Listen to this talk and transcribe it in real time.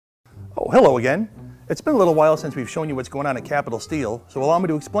Oh, hello again. It's been a little while since we've shown you what's going on at Kapital Steel, so allow me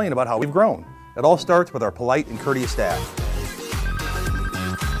to explain about how we've grown. It all starts with our polite and courteous staff.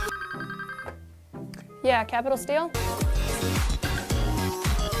 Yeah, Kapital Steel?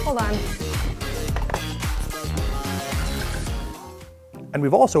 Hold on. And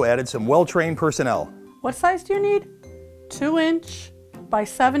we've also added some well-trained personnel. What size do you need? 2" by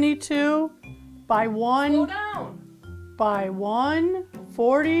 72 by 1 Slow down. by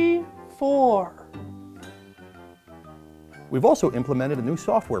 144. We've also implemented a new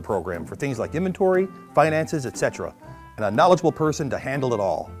software program for things like inventory, finances, etc., and a knowledgeable person to handle it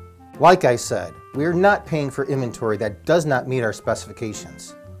all. Like I said, we are not paying for inventory that does not meet our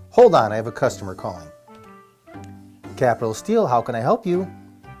specifications. Hold on, I have a customer calling. Kapital Steel, how can I help you?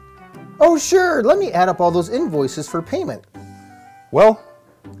 Oh sure, let me add up all those invoices for payment. Well,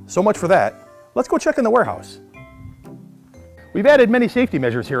 so much for that. Let's go check in the warehouse. We've added many safety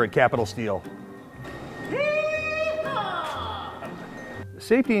measures here at Kapital Steel.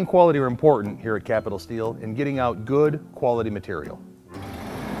 Safety and quality are important here at Kapital Steel in getting out good quality material.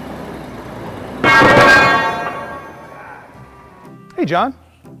 Hey John,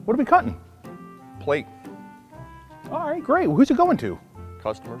 what are we cutting? Plate. All right, great. Well, who's it going to?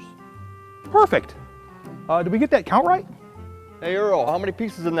 Customers. Perfect. Did we get that count right? Hey Earl, how many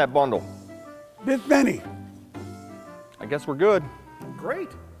pieces in that bundle? This many. I guess we're good. Great.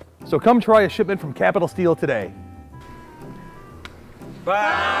 So come try a shipment from Kapital Steel today.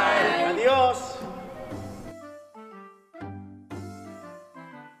 Bye. Adios.